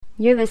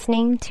You're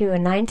listening to a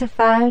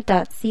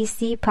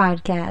 9to5.cc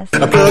podcast.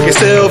 Plug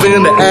yourself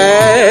in the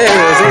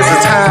ass.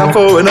 It's time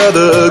for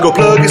another Go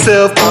Plug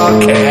Yourself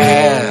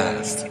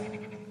podcast.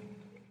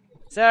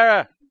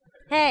 Sarah,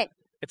 Hey,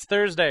 it's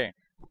Thursday.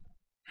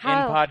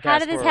 how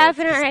did this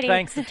happen already?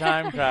 Thanks to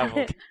time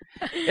travel.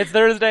 It's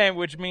Thursday,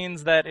 which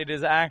means that it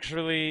is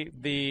actually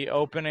the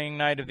opening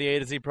night of the A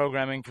to Z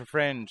programming for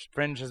Fringe.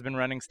 Fringe has been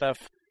running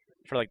stuff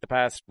for like the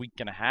past week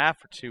and a half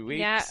or 2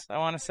 weeks, I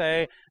want to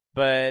say.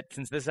 But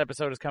since this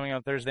episode is coming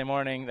out Thursday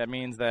morning, that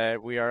means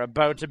that we are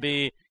about to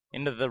be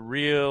into the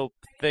real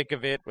thick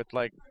of it with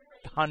like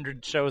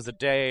 100 shows a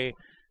day,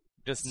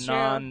 just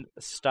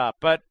non-stop.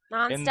 But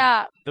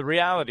Non-stop. in the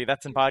reality,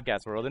 that's in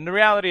podcast world. In the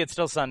reality, it's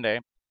still Sunday,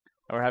 and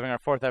we're having our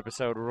 4th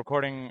episode. We're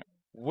recording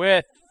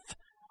with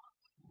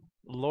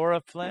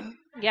Laura Flynn.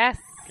 Yes.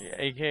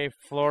 A.k.a.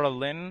 Flora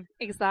Lynn.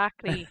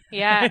 Exactly.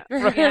 Yeah.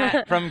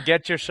 From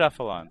Get Your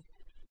Shuffle On.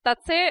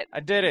 That's it.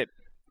 I did it.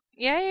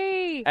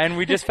 Yay. And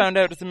we just found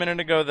out just a minute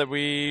ago that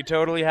we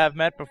totally have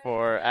met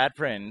before at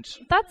Fringe.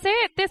 That's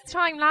it. This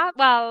time,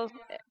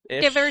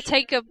 give or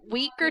take a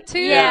week or two.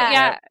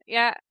 Yeah.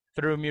 Yeah.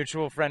 Through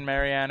mutual friend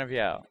Marianne of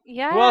Yale.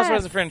 Yeah. Who also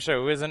has a Fringe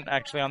show who isn't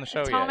actually on the show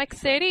yet. Atomic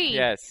City.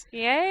 Yes.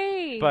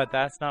 Yay. But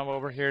that's not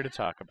what we're here to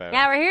talk about.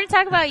 Yeah, we're here to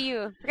talk about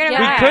you. We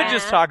could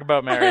just talk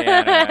about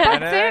Marianne.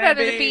 That's it. And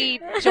it'd be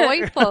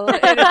joyful.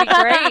 It'd be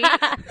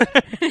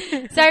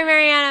great. Sorry,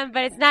 Mariana,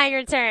 but it's not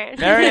your turn.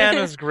 Marianne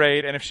is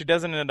great, and if she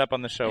doesn't end up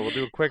on the show, we'll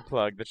do a quick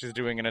plug that she's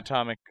doing a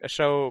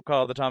show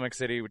called Atomic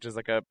City, which is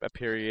like a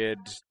period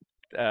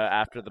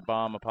after the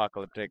bomb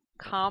apocalyptic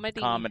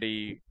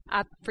comedy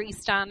at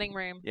Freestanding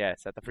Room.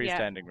 Yes, at the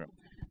Freestanding Room.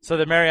 So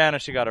the Mariana,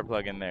 she got her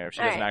plug in there.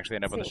 She doesn't actually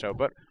end up on the show,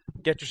 but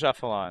Get Your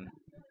Shuffle On.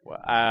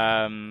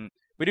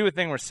 We do a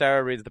thing where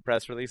Sarah reads the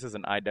press releases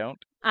and I don't.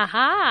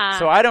 Aha.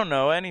 So I don't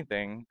know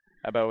anything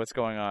about what's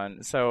going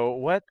on. So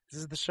what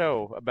is the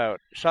show about?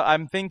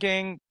 I'm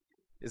thinking,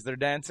 is there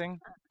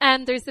dancing?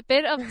 And there's a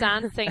bit of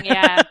dancing,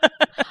 yeah.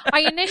 I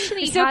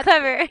initially so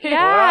clever.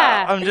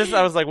 Yeah. Wow.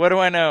 I was like, what do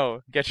I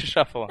know? Get Your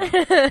Shuffle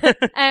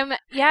On.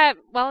 Yeah,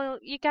 well,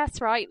 you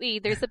guessed rightly.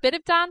 There's a bit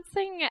of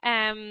dancing.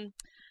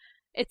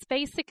 It's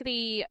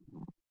basically,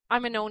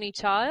 I'm an only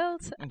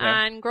child,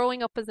 and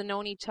growing up as an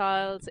only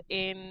child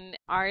in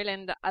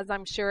Ireland, as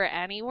I'm sure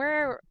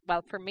anywhere,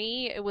 well, for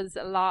me, it was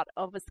a lot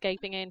of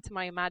escaping into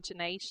my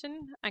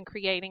imagination and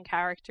creating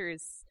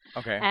characters.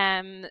 Okay.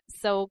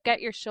 So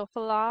Get Your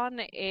Shuffle On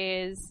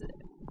is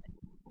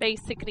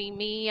basically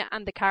me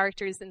and the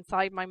characters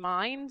inside my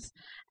mind,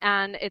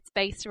 and it's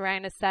based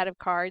around a set of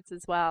cards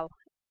as well,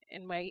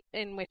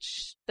 in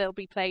which they'll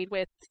be played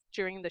with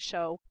during the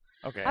show.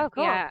 Okay. Oh,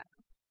 cool. Yeah.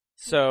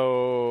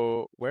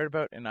 So, where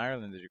about in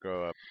Ireland did you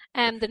grow up?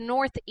 The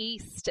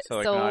northeast.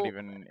 So not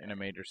even in a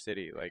major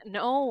city, like.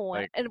 No.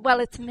 Like,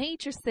 well, it's a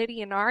major city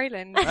in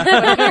Ireland.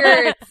 But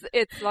here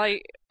it's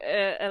like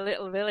a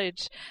little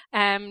village.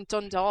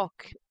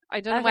 Dundalk. I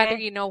don't know whether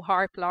you know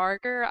Harp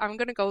Lager. I'm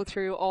going to go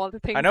through all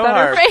the things I know that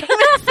Harp. are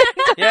famous.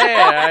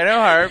 Yeah, I know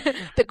Harp.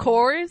 The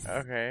Chorus.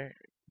 Okay.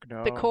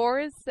 No. The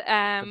Chorus. The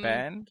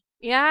band?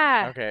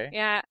 Yeah. Okay.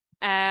 Yeah.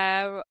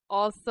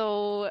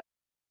 Also,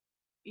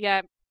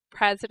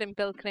 President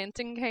Bill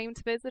Clinton came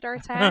to visit our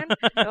town.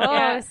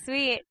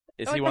 Sweet.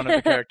 Is he one of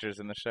the characters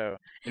in the show?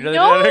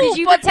 No, did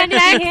you pretend to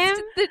be him?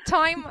 The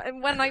time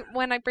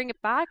when I bring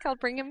it back, I'll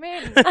bring him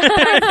in.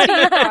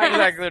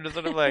 Exactly. They're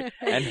sort of like,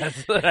 and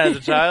as a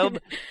child,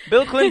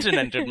 Bill Clinton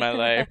entered my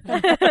life.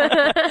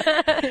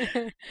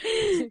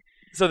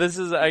 So this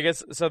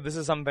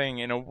is something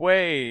in a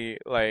way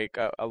like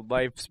a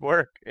life's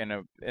work in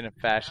a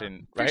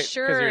fashion, right? For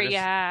sure,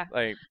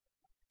 Like,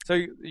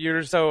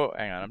 so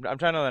hang on. I'm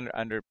trying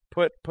to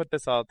put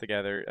this all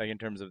together, like in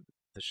terms of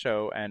the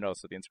show and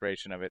also the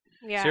inspiration of it.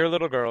 Yeah. So you're a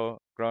little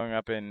girl growing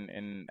up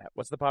in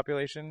what's the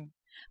population?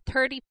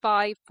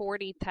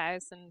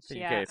 40,000.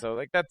 Yeah. Okay, so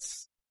like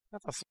that's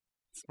a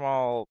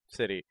small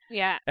city.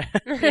 Yeah.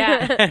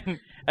 Yeah. And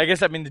I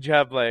guess did you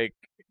have like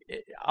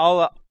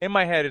all in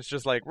my head? It's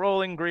just like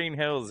rolling green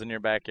hills in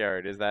your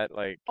backyard. Is that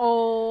like?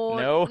 Oh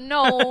no.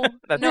 No.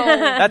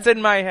 That's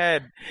in my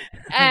head.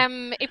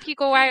 If you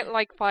go out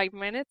like 5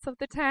 minutes of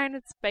the town,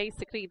 it's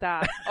basically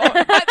that.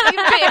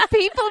 If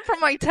people from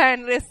my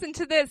town listen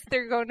to this,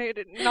 they're going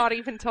to not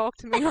even talk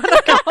to me when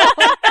I go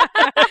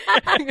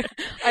home.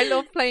 I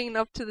love playing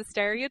up to the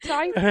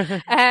stereotype.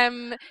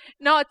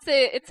 No,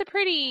 it's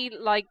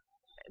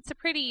a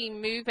pretty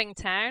moving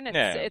town.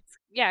 It's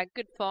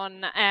good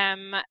fun.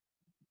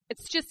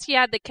 It's just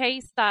the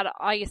case that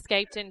I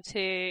escaped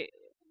into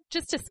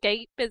just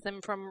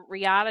escapism from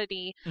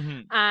reality,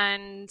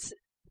 and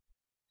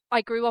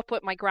I grew up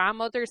with my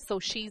grandmother, so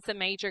she's a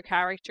major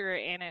character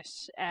in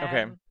it.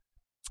 And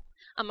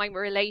my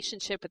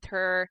relationship with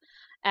her,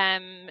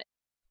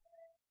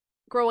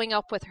 growing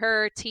up with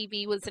her,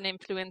 TV was an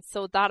influence,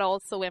 so that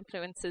also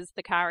influences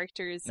the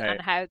characters and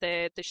how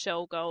the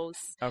show goes.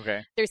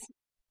 Okay.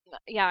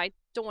 I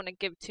don't want to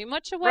give too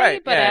much away,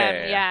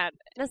 but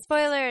no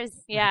spoilers.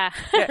 Yeah.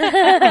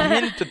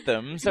 Hint at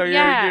them. So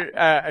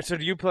so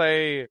do you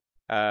play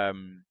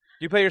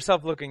Do you play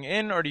yourself looking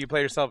in, or do you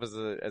play yourself as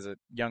a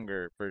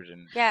younger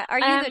version? Yeah, are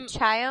you the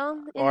child?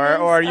 Or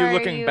are you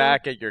looking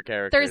back at your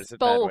characters? There's that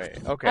both. way?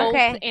 Okay.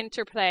 Both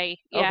interplay.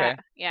 Yeah. Okay.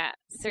 Yeah.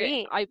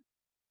 Sweet.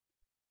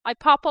 I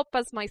pop up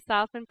as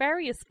myself in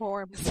various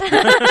forms.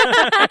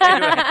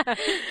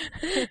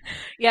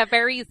 Yeah,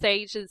 various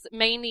ages.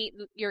 Mainly,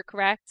 you're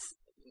correct.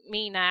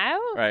 Me now,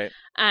 Right.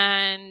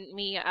 and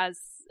me as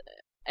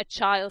a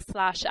child /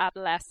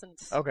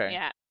 adolescent. Okay.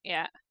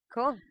 Yeah.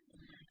 Cool.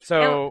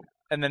 So,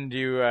 and then do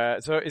you?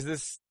 So, is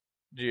this?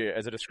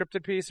 Is it a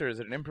scripted piece, or is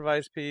it an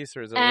improvised piece,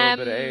 or is it a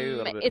little bit of A, a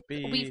little bit of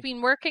B? We've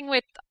been working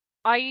with.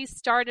 I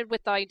started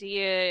with the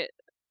idea,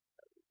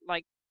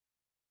 like,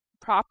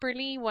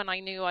 properly when I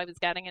knew I was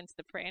getting into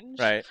the Fringe.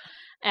 Right.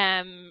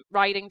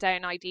 Writing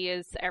down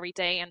ideas every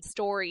day and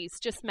stories,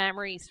 just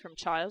memories from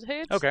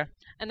childhood. Okay.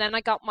 And then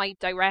I got my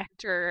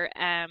director,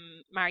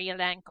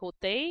 Marie-Hélène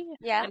Côté,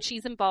 Yeah. and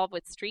she's involved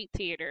with street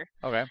theatre.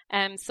 Okay.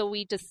 So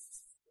we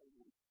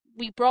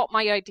brought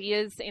my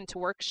ideas into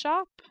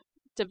workshop,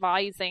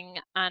 devising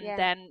and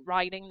then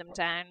writing them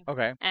down.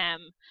 Okay.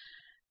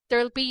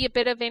 There'll be a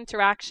bit of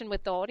interaction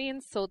with the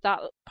audience, so that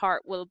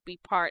part will be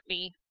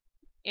partly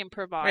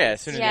improvised. Yeah,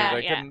 as soon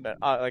as you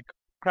like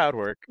crowd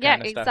work. Yeah,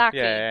 kind of stuff.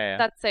 exactly. Yeah.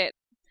 That's it.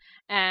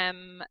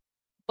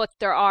 But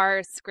there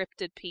are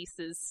scripted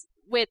pieces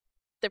with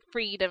the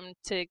freedom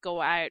to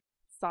go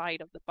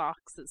outside of the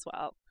box as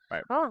well.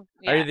 Right. Cool.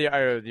 Yeah.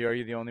 Are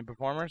you the only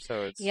performer?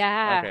 So it's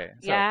okay.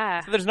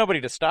 So, So there's nobody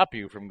to stop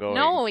you from going.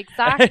 No,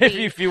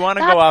 exactly. if you want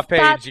to go off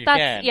page, you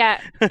can. Yeah,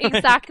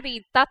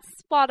 exactly. That's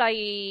what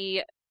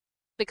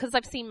because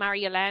I've seen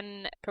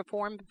Marie-Hélène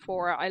perform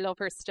before, I love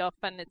her stuff,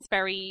 and it's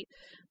very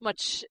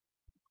much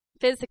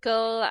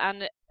physical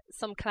and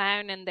some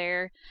clown in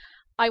there.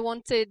 I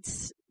wanted,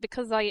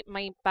 because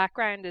my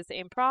background is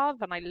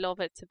improv and I love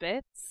it to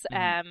bits,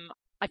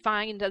 I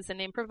find as an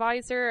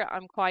improviser,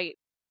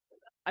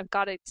 I've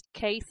got a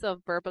case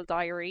of verbal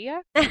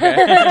diarrhea.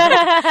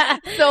 Okay.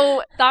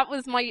 So that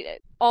was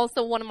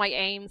also one of my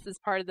aims as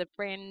part of the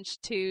Fringe,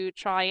 to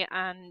try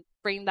and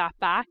bring that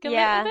back a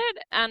little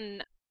bit.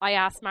 And I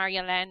asked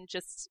Marie-Hélène,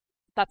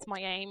 that's my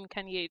aim.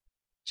 Can you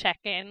check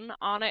in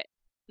on it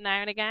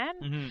now and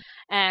again?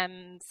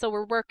 So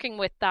we're working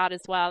with that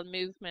as well,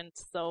 movement.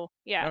 So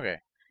yeah. Okay.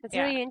 That's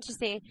really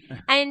interesting.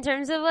 And in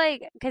terms of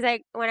because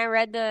when I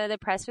read the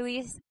press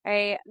release,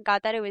 I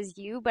got that it was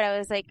you, but I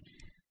was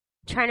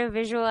trying to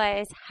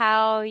visualize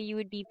how you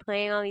would be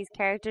playing all these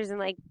characters, and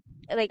like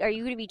are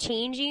you going to be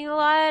changing a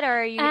lot,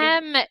 or are you?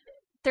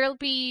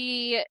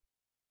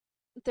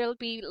 There'll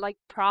be like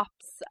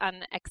props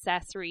and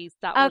accessories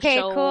that will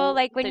show cool.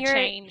 Like when you're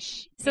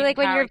change. So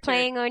when you're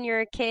playing when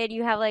you're a kid,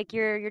 you have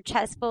your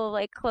chest full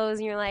of clothes,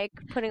 and you're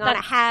putting on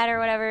a hat or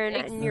whatever,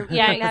 and you're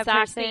that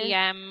exactly.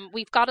 person.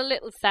 We've got a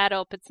little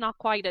setup. It's not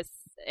quite a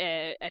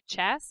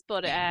chest,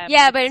 but but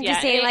I'm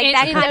just saying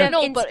that kind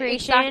of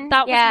inspiration.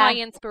 That was my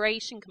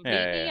inspiration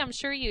completely. Yeah. I'm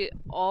sure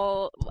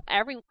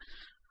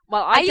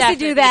I used to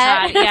do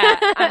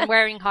that. And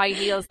wearing high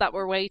heels that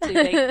were way too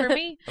big for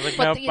me.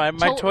 My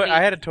toy.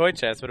 I had a toy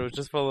chest, but it was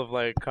just full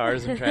of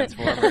cars and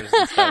Transformers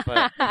and stuff.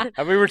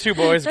 But, we were two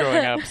boys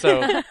growing up,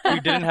 so we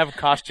didn't have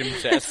costume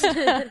chests.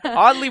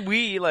 Oddly,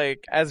 we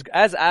as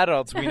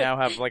adults, we now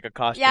have a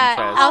costume chest.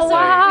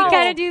 Also, we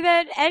kind of do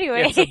that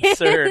anyway. It's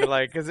absurd,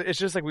 because it's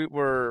just we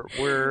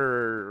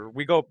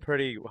go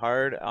pretty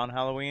hard on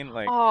Halloween.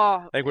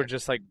 We're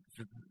just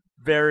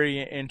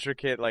very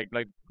intricate,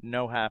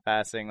 no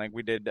half-assing.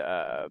 We did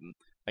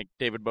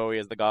David Bowie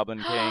as the Goblin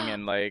King,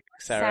 and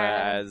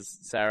Sarah as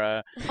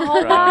Sarah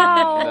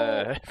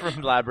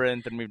from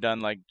Labyrinth, and we've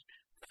done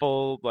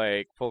full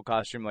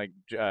costume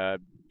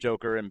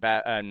Joker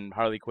and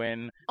Harley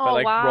Quinn,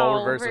 but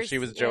role reversal. She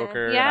was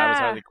Joker and I was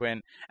Harley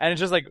Quinn, and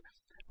it's just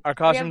our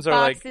costumes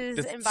are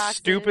just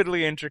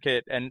stupidly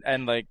intricate and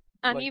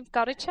you've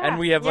got a chest, and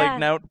we have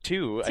now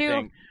two. I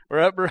think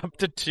we're up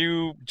to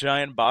 2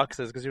 giant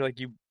boxes, because you're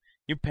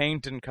you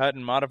paint and cut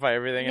and modify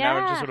everything, and now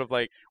it's just sort of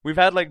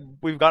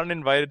we've gotten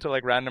invited to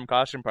random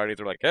costume parties.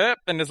 We're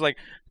and just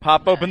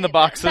pop open the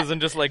boxes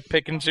and just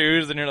pick and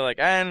choose, and you're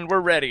and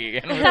we're ready.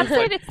 And that's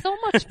it. It's so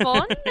much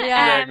fun.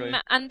 Exactly.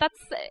 And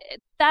that's the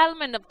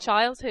element of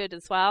childhood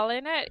as well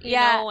in it. You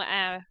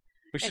know,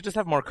 we should just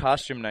have more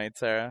costume nights,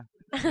 Sarah.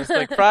 Just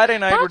Friday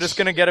night, we're just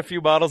gonna get a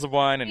few bottles of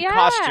wine and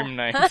costume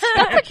night.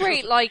 That's a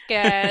great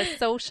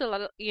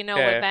social,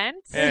 event.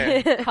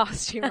 Yeah.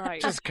 Costume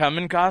night. Just come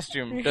in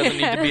costume. Doesn't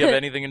need to be of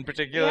anything in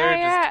particular.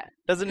 Just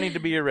doesn't need to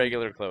be your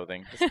regular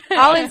clothing.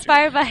 All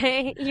inspired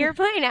by your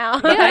play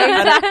now. Yeah,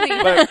 exactly.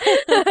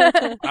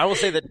 But I will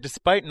say that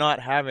despite not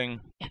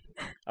having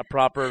a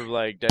proper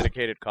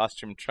dedicated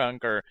costume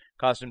trunk or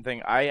costume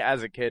thing, I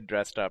as a kid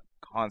dressed up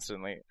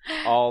constantly,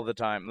 all the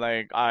time.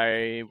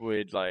 I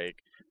would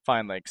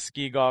find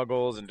ski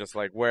goggles and just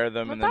wear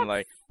them, and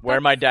then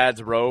wear my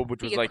dad's robe,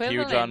 which was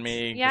huge on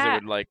me, because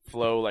it would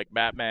flow like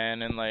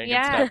Batman and and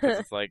stuff, because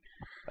it's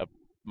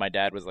my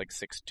dad was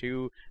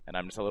 6'2", and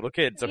I'm just a little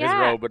kid, so his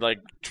robe would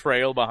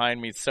trail behind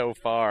me so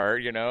far,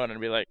 and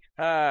I'd be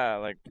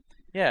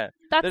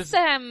That's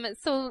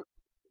so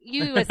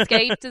you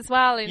escaped as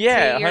well into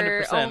Yeah,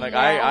 your 100%. own Like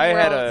I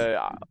had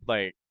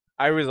world.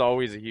 I was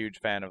always a huge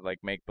fan of like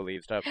make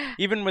believe stuff,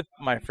 even with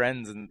my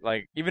friends, and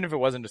like even if it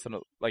wasn't just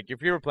like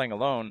if you were playing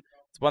alone,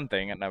 it's one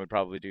thing, and I would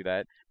probably do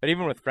that. But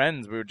even with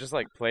friends, we would just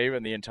like play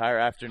the entire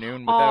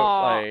afternoon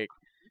without Oh, like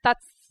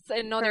that's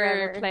another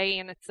Forever. play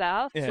in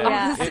itself.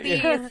 Yeah. Honestly,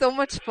 Yeah. it's so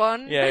much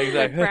fun. yeah,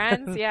 exactly. With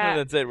friends, yeah.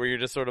 That's it. Where you're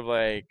just sort of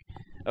like,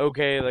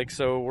 okay, like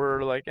so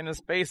we're like in a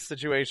space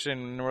situation,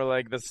 and we're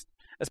like this,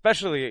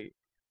 especially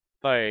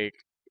like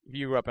if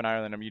you grew up in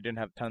Ireland, I mean, you didn't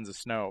have tons of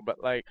snow, but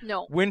like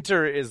No.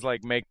 winter is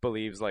like make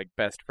believe's like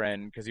best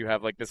friend because you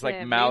have like this like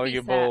Yeah, movie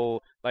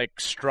malleable like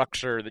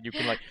structure that you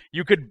can like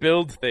you could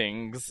build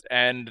things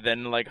and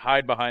then like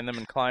hide behind them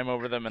and climb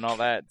over them and all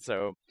that.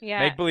 So Yeah.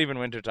 make believe in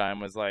wintertime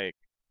was like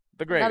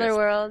the greatest. Another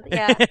world.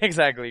 Yeah.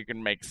 exactly. You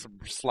can make some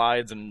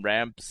slides and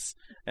ramps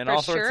and For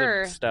all sorts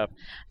sure. of stuff.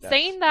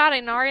 Saying that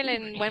in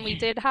Ireland, when we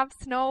did have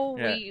snow,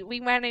 Yeah. we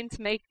went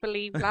into make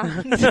believe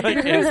land.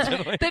 Like,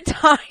 instantly. The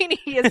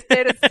tiniest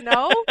bit of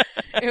snow.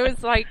 It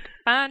was like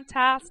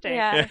fantastic.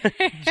 Yeah.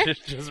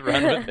 just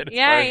run with it. As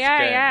Yeah, far as you yeah,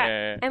 can.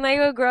 yeah. And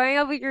like growing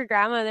up with your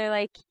grandmother,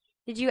 like,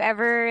 did you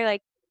ever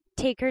like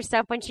take her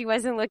stuff when she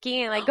wasn't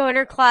looking and like go in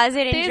her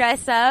closet and This-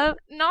 dress up?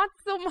 Not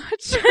so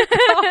much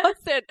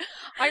closet.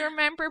 I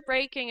remember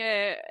breaking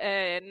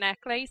a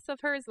necklace of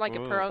hers, like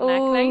a Ooh. pearl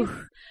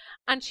necklace.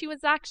 And she was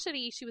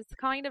the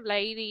kind of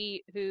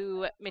lady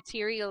who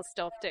material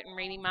stuff didn't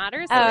really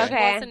matter. So Oh,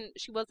 okay.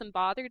 she wasn't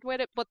bothered with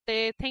it. But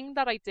the thing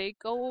that I did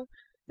go,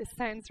 this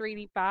sounds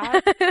really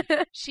bad.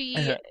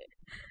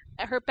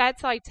 Her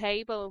bedside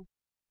table,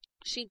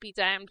 she'd be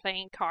down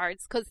playing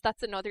cards because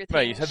that's another thing.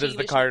 Right, you said there's She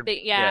the was card- big,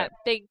 yeah.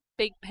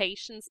 big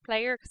patience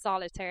player,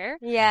 solitaire.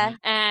 Yeah.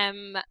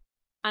 And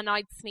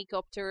I'd sneak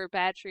up to her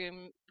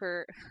bedroom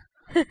for.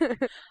 I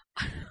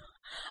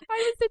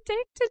was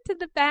addicted to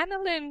the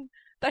Benylin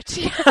that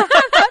she had.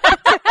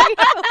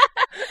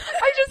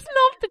 I just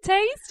loved the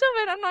taste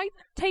of it, and I'd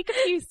take a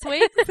few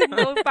swigs and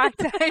go back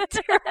down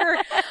to her.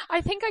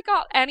 I think I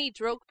got any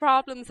drug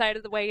problems out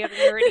of the way at an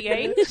early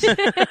age.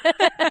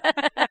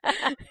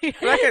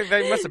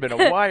 That must have been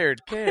a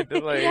wired kid.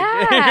 Like,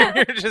 Yeah.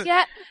 you're just,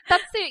 Yeah,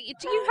 that's it.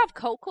 Do you have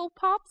Cocoa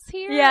Pops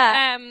here?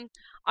 Yeah.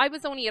 I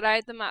was only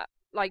allowed them at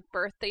like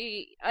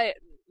birthday.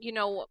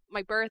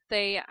 My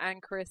birthday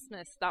and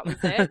Christmas. That was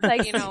it.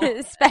 Like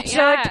special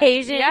Yeah,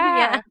 occasion.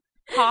 Yeah.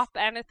 Pop,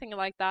 anything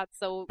like that.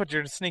 So but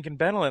you're sneaking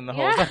Benylin the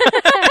whole yeah. time.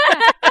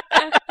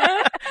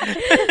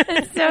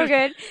 It's so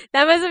good.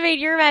 That must have made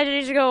your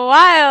imagination go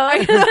wild. I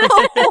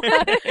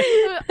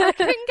know. I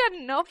couldn't get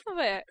enough of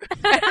it.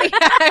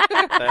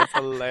 That's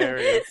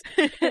hilarious.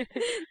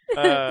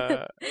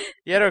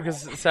 Yeah, no,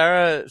 because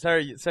Sarah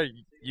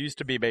used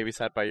to be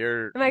babysat by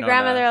your My Nonna.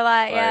 grandmother a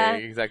lot, Like, yeah.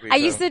 exactly. I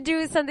so. used to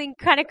do something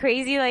kind of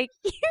crazy, like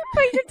what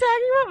you're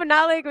talking about, but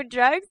not like with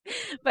drugs.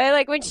 But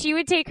like when she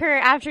would take her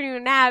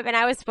afternoon nap, and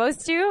I was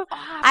supposed to,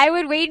 I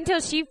would wait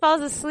until she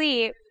falls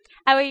asleep.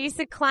 I would used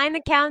to climb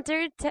the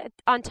counter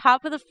on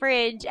top of the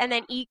fridge and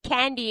then eat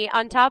candy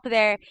on top of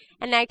there,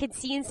 and I could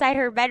see inside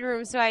her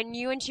bedroom, so I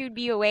knew when she would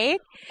be awake.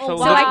 So So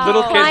little, I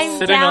little climbed kids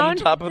sitting on down.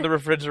 top of the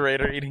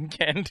refrigerator eating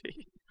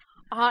candy.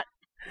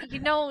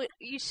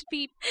 You should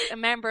be a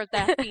member of the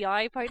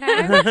FBI by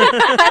now.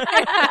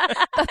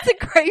 That's a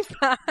great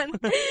plan.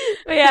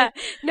 But yeah,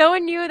 no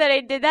one knew that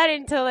I did that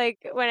until like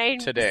when I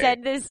Today.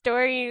 said this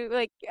story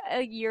like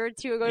a year or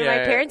two ago to Yeah.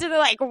 my parents, and they're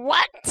like,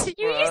 "What?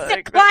 You Well, used to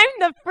like, climb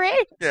the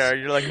fridge?" Yeah,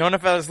 you're like, Nona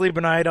fell asleep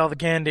and I ate all the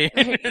candy.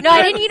 No,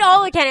 I didn't eat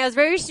all the candy. I was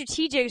very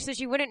strategic, so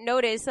she wouldn't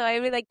notice. So I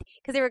would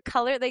because they were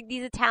colored, like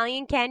these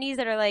Italian candies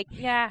that are like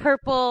Yeah.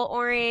 purple,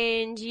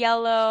 orange,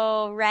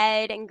 yellow,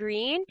 red, and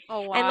green.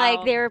 Oh wow. And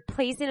like they were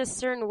placed in a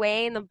certain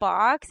way in the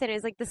box, and it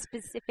was like the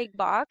specific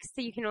box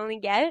that you can only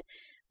get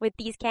with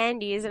these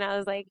candies. And I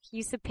was like,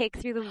 used to pick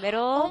through the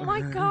middle. Oh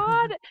my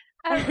god.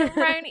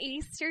 Around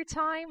Easter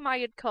time, I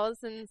had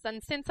cousins,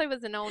 and since I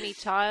was an only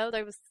child,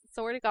 I was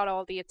sort of got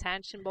all the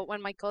attention. But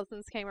when my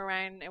cousins came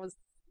around, it was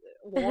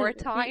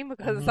wartime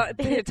because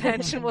the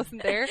attention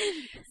wasn't there.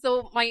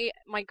 So my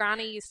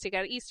granny used to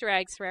get Easter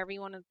eggs for every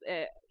one of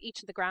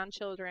each of the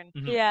grandchildren,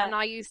 Yeah. and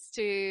I used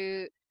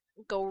to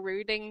go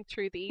rooting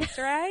through the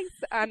Easter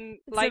eggs and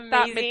It's like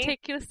that amazing.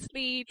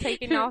 meticulously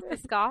taking off the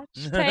scotch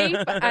tape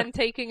and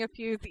taking a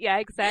few of the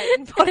eggs out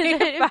and putting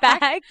it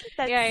back.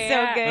 That's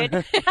Yeah. so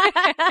good.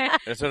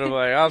 It's sort of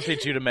like, I'll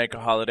teach you to make a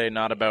holiday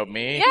not about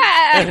me.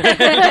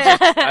 Yeah.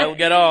 I'll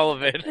get all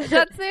of it.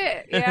 That's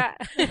it. Yeah.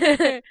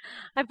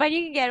 I find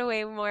you can get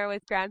away more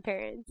with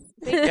grandparents.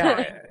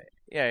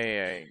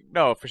 Yeah.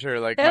 No, for sure.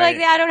 Like, They're like,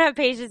 I don't have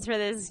patience for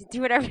this. Do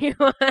whatever you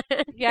want.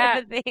 Yeah.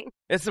 Type of thing.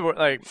 it's the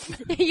like.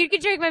 You can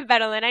drink my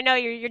Benylin. I know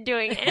you're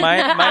doing it.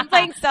 My- I'm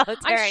playing solitaire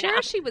I'm right sure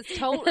now. she was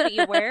totally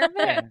aware of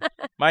it.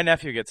 My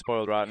nephew gets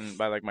spoiled rotten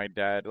by like my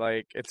dad.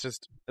 Like, it's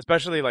just,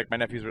 especially like my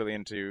nephew's really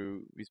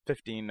into. He's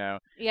 15 now.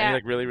 And Yeah. he's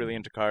like really, really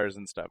into cars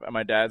and stuff. And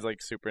my dad's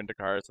like super into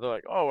cars. So they're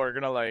like, oh, we're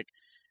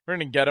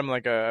gonna get him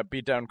like a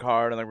beat down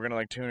car, and like we're gonna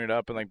like tune it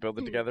up and like build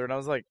it together. And I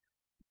was like,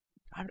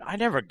 I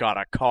never got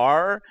a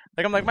car.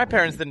 Like, I'm like, my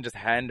parents didn't just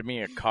hand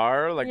me a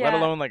car, like, let Yeah.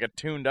 alone like a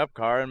tuned up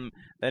car. And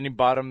then he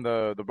bought him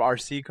the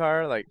RC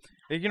car, like,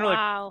 you know,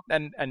 Wow.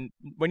 like, and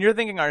when you're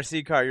thinking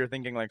RC car, you're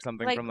thinking like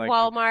something Like from like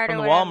Walmart from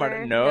or the Walmart.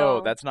 whatever.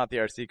 No, that's not the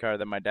RC car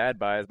that my dad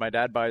buys. My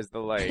dad buys the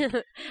like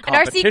An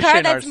competition RC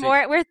car that's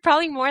RC. worth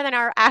probably more than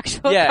our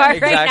actual Yeah, car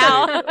exactly.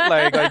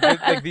 right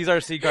now. like these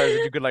RC cars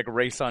that you could like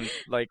race on,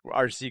 like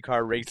RC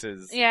car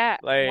races. Yeah.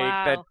 Like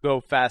wow. that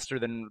go faster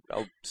than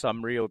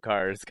some real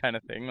cars, kind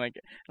of thing. Like,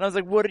 and I was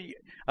like, "What are you?"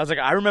 I was like,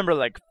 I remember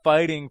like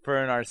fighting for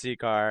an RC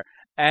car,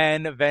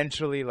 and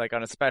eventually, like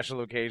on a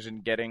special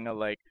occasion, getting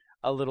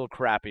a little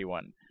crappy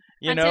one.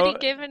 You and know, did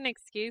he give an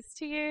excuse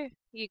to you?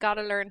 You got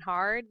to learn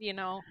hard, you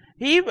know.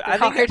 I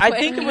hard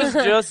think it way. was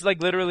just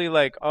like literally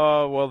like,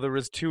 oh well, there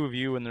was two of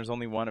you and there's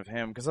only one of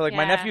him, because like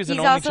my Yeah. nephew's He's an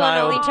only also an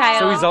only child, child.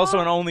 so he's also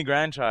an only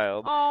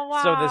grandchild. Oh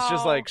wow. So that's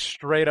just like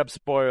straight up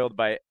spoiled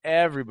by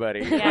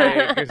everybody,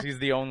 Yeah. because he's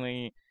the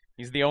only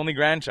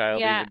grandchild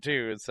Yeah. even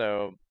too.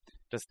 So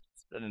just,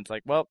 and it's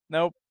like, well,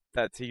 nope,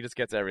 he just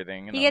gets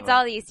everything. And He I'm gets like,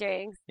 all the Easter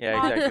eggs.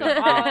 yeah,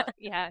 exactly.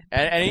 yeah.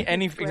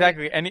 Any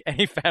exactly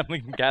any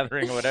family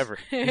gathering or whatever,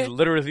 he's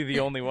literally the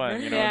only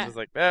one. You know, Yeah. it's just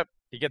like,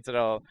 he gets it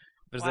all.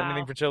 If there's Wow.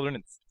 anything for children,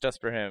 it's just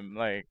for him.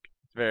 Like,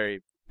 that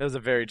was a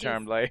very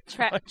charmed life.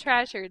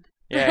 Treasured.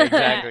 Yeah,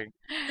 exactly.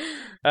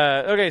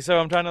 Okay, so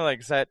I'm trying to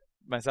like set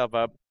myself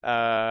up.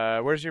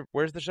 Where's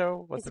the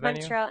show? What's It's the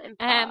venue? Montreal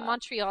Improv.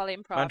 Montreal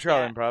Improv. Montreal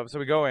yeah. Improv. So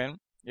we go in.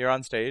 You're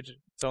on stage.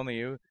 It's only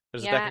you.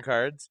 There's a Yeah. deck of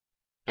cards.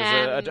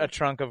 There's a Um,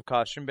 trunk of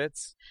costume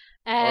bits.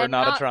 Or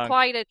not a not trunk.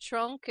 quite a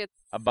trunk. It's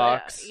A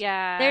box.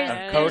 yeah.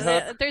 There's- A coat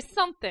hook. There's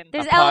something.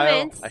 There's a pile,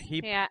 elements. a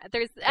heap. Yeah.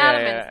 There's Yeah,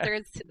 elements. yeah.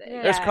 There's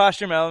There's yeah,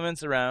 costume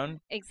elements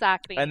around.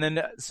 exactly. And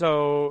then,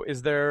 so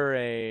is there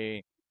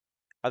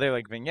are they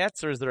like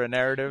vignettes or is there a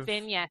narrative?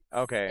 vignettes.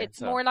 Okay, It's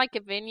so- more like a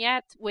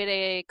vignette with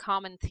a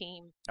common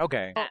theme.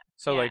 Okay.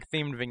 So Yeah. like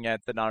themed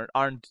vignettes that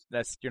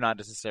you're not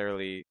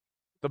necessarily,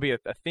 there'll be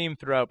a theme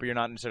throughout, but you're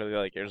not necessarily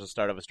like, here's the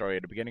start of a story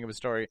at the beginning of a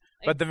story.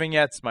 But the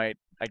vignettes might,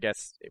 I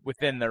guess,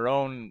 within their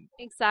own.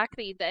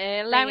 Exactly.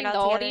 Allowing the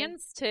all together.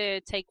 audience to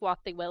take what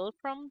they will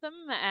from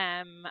them.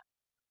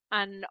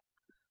 And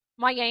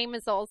my aim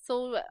is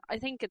also, I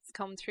think it's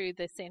come through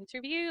this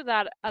interview,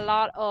 that a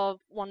lot of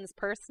one's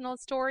personal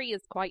story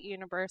is quite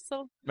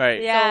universal.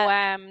 Right.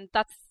 Yeah. So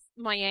that's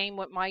my aim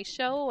with my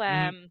show.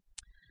 Mhm.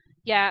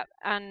 Yeah,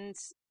 and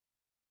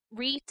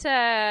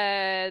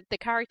Rita, the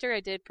character I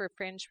did for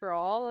Fringe for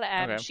All,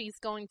 Okay. she's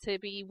going to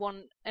be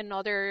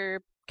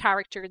another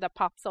character that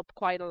pops up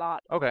quite a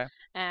lot. Okay.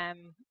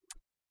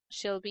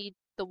 She'll be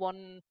the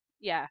one.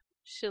 Yeah,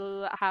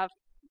 she'll have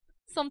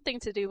something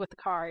to do with the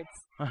cards.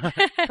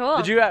 Cool.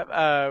 Did you have,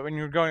 when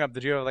you were growing up,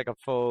 did you have like a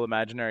full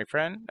imaginary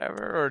friend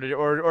ever?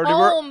 Or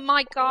Oh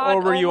my god!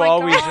 or were oh you my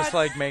always God. just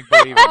like make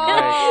believe?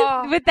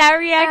 Oh. With that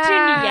reaction,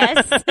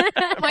 Yeah.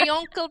 yes. My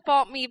uncle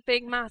bought me a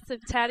big, massive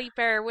teddy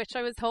bear, which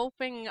I was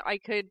hoping I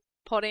could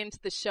put into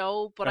the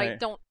show, but I Right.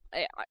 don't.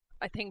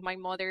 I think my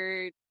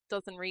mother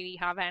doesn't really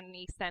have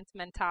any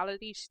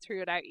sentimentality. She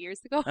threw it out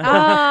years ago.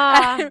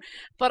 Ah.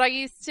 But I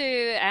used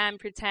to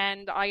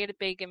pretend I had a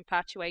big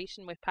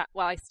infatuation with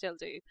well, I still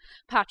do,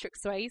 Patrick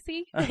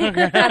Swayze. And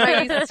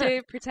I used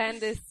to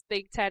pretend this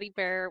big teddy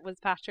bear was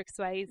Patrick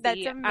Swayze.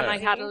 That's and I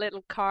had a amazing.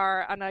 little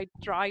car and I'd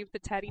drive the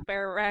teddy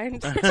bear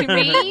around to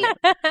me.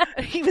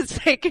 He was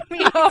picking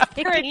me up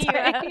for a Picking you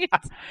up. date.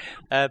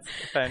 That's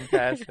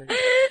fantastic.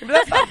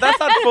 But that's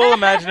not full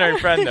imaginary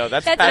friend though.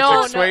 That's Patrick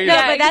no, Swayze. No,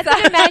 Yeah, but that's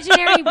an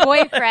imaginary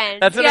boyfriend.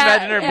 That's an Yeah,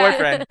 imaginary yeah.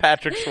 boyfriend,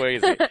 Patrick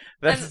Swayze.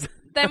 That's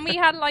Then we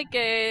had like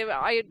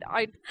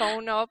I'd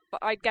phone up,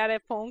 I'd get a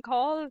phone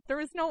call. There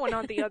was no one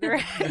on the other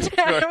end.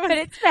 But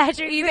it's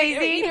Patrick Either,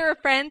 Swayze. either a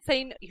friend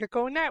saying, "You're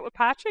going out with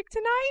Patrick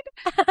tonight?"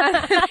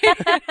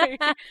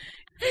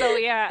 So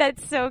yeah.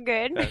 That's so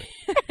good.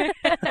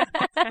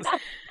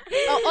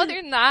 Other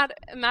than that,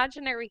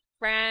 imaginary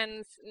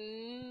friends,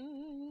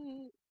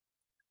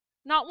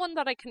 not one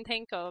that I can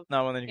think of.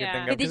 not one that you can Yeah.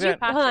 think But of. did 'Cause you?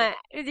 yeah, Hold on.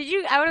 Did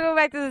you? I want to go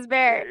back to this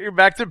bear. you're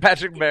back to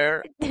Patrick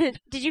Bear.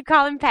 Did you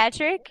call him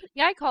Patrick?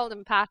 Yeah, I called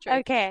him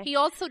Patrick. Okay. He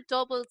also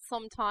doubled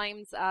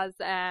sometimes as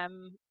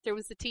there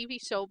was a TV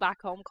show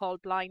back home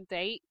called Blind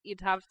Date.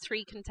 You'd have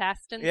 3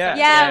 contestants. Yeah.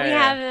 Yeah, we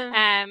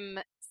have him.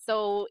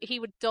 So he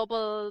would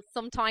double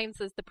sometimes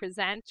as the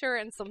presenter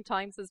and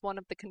sometimes as one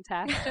of the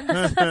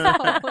contestants.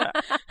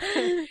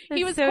 So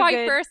he was so quite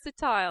good.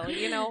 versatile,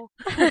 you know.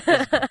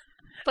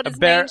 But his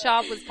bear- main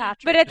job was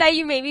Patrick. But I thought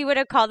you maybe would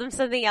have called him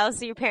something else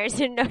so your parents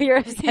didn't know your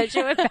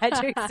obsession with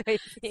Patrick Swayze.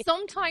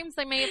 Sometimes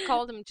I may have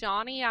called him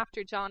Johnny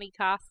after Johnny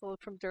Castle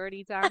from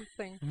Dirty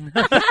Dancing.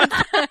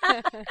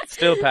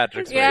 Still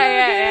Patrick Swayze.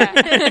 Yeah.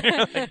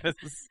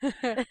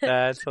 You're like,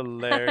 that's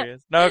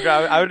hilarious. No,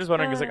 I was just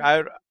wondering because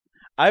like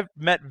I've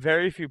met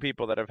very few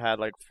people that have had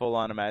like full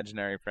on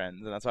imaginary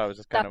friends, and that's why I was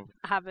just kind That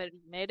of have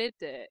admitted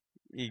it.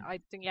 I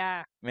think,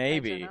 yeah.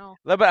 maybe. I don't know.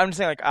 No, but I'm just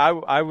saying like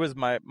I was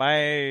my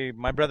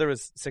brother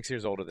was 6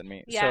 years older than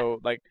me, Yeah. so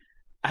like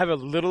I have a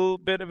little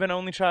bit of an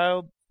only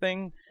child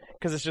thing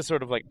because it's just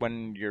sort of like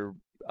when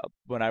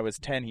I was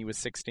 10, he was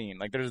 16.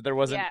 Like there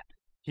wasn't. Yeah.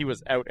 he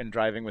was out and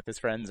driving with his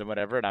friends and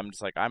whatever, and I'm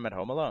just like, I'm at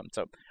home alone.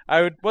 So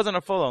wasn't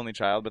a full only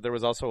child, but there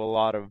was also a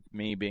lot of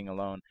me being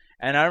alone.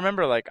 And I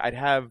remember like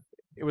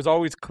it was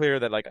always clear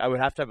that like I would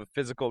have to have a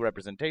physical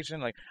representation.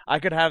 Like I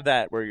could have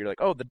that where you're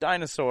like, oh, the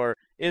dinosaur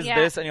is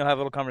this, and you'll have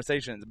little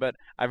conversations. But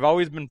I've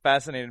always been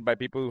fascinated by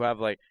people who have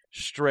like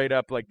straight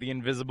up like the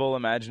invisible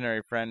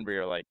imaginary friend where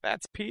you're like,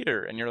 that's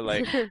Peter, and you're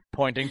like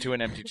pointing to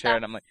an empty chair,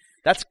 and I'm like,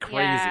 that's crazy.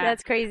 Yeah.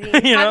 That's crazy.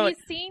 You know, Have like,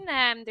 you seen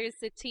there's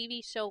a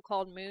TV show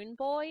called Moon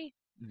Boy?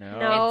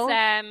 No.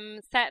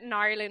 It's set in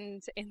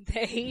Ireland in the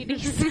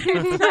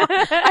 80s.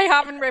 I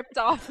haven't ripped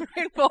off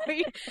Moon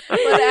Boy. But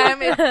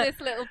it's this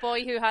little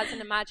boy who has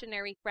an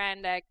imaginary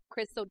friend.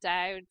 Chris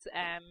O'Dowd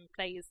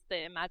plays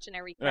the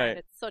imaginary friend. Right.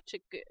 It's such a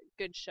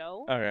good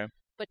show. Okay.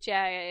 But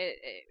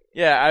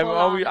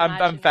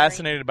I'm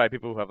fascinated by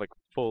people who have like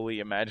fully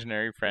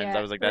imaginary friends. Yeah.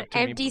 I was like, that to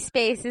empty me,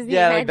 space is the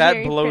like that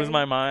imaginary blows friend.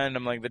 my mind.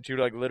 I'm like that you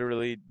like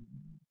literally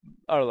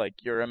are like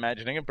you're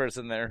imagining a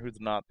person there who's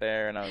not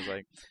there, and I was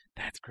like,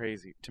 that's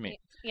crazy to me.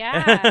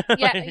 Yeah.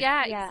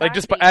 Yeah. Like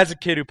just exactly. as a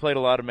kid who played a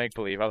lot of make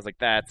believe, I was like,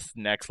 that's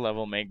next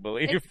level make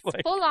believe. It's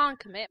Like, full on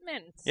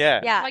commitment.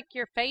 yeah. Yeah. Like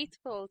you're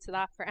faithful to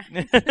that friend.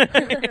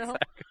 Exactly.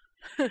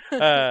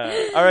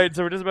 All right,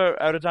 so we're just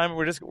about out of time.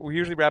 We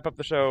usually wrap up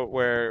the show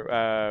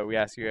where we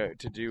ask you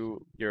to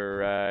do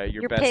your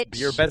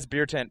pitch. best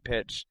beer tent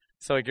pitch.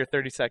 So like your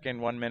 30-second,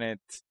 1 minute.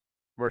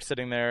 We're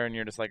sitting there and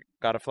you're just like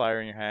got a flyer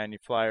in your hand. You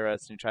flyer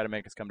us and you try to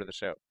make us come to the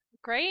show.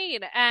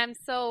 Great.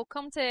 So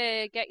come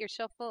to Get Your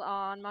Shuffle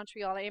on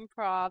Montreal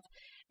Improv.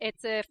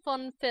 It's a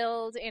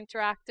fun-filled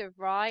interactive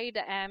ride,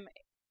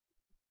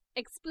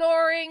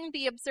 exploring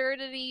the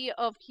absurdity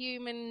of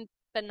human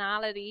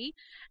banality,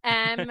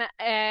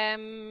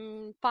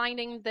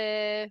 finding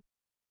the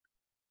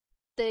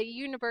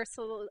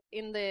universal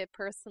in the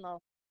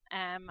personal,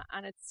 and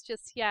it's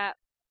just a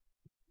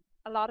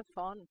lot of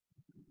fun.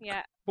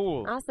 Yeah.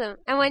 Cool. Awesome.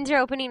 And when's your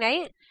opening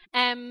night?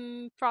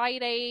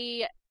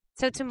 Friday.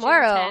 So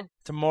tomorrow. June 10th.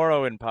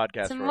 Tomorrow in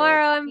podcast.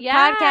 Tomorrow in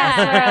Yeah.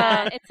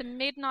 podcast world. It's a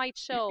midnight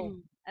show.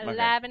 Okay.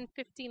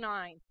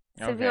 11:59.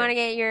 So if you want to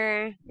get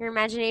your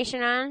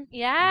imagination on,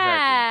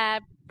 Yeah,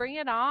 bring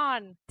it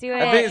on. do I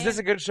think, it. is this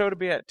a good show to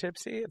be at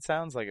Tipsy? It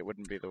sounds like it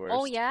wouldn't be the worst.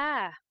 Oh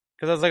yeah,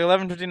 Because I was like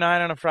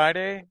 11:59 on a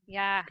Friday.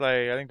 yeah.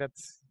 Like I think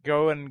that's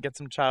go and get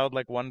some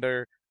childlike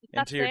wonder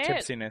That's into your it.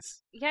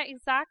 tipsiness. Yeah,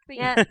 exactly.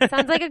 Yeah,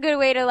 sounds like a good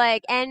way to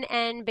like end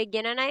and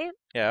begin a night.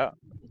 Yeah.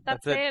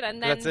 That's That's it.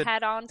 And then That's it.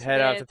 head on to Head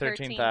the out to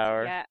 13th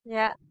hour. Yeah,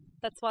 Yeah,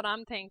 that's what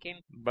I'm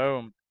thinking.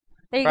 Boom.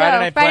 there you Friday go.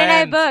 night Friday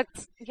night plans.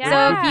 booked.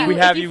 Yeah. So We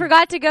if have you you-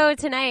 forgot to go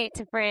tonight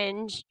to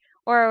Fringe,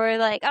 or we're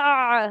like,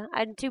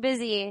 I'm too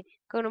busy,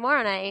 go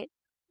tomorrow night.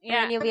 And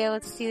Yeah, then you'll be able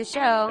to see the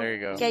show. There you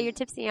go. Get your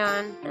tipsy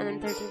on, and then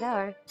 13th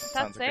hour. that's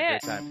Sounds like a great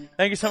it. time.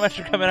 Thank you so much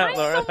for coming out, Thanks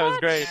Laura. so That was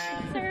much, great.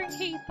 Sarah and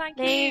Keith, thank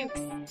Thanks.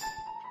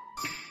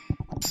 you.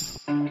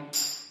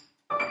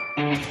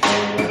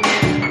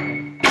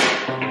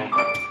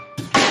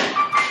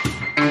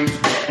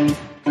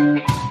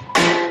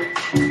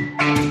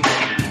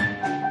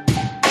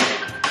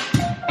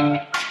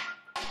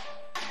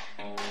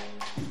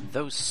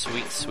 Those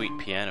sweet, sweet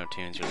piano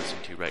tunes you're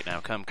listening to right now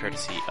come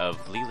courtesy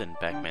of Leland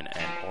Beckman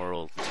and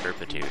Oral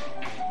Turpitude.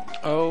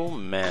 Oh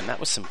man, that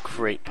was some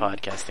great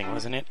podcasting,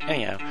 wasn't it?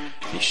 Anyhow,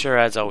 be sure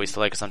as always to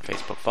like us on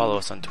Facebook, follow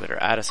us on Twitter,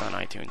 add us on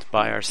iTunes,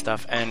 buy our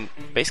stuff, and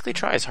basically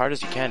try as hard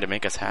as you can to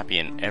make us happy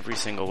in every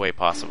single way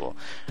possible.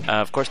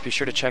 Of course, be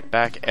sure to check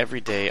back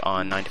every day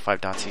on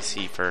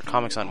 9to5.cc for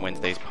comics on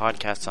Wednesdays,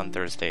 podcasts on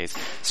Thursdays,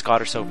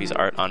 Scott or Sophie's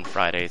art on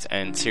Fridays,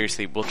 and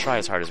seriously, we'll try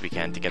as hard as we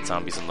can to get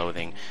Zombies and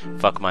Loathing,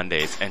 Fuck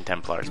Mondays, and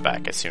Templars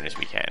back as soon as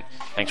we can.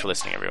 Thanks for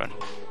listening, everyone.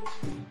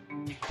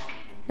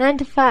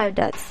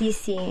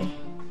 9to5.cc.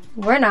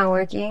 We're not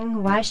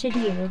working. Why should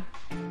you?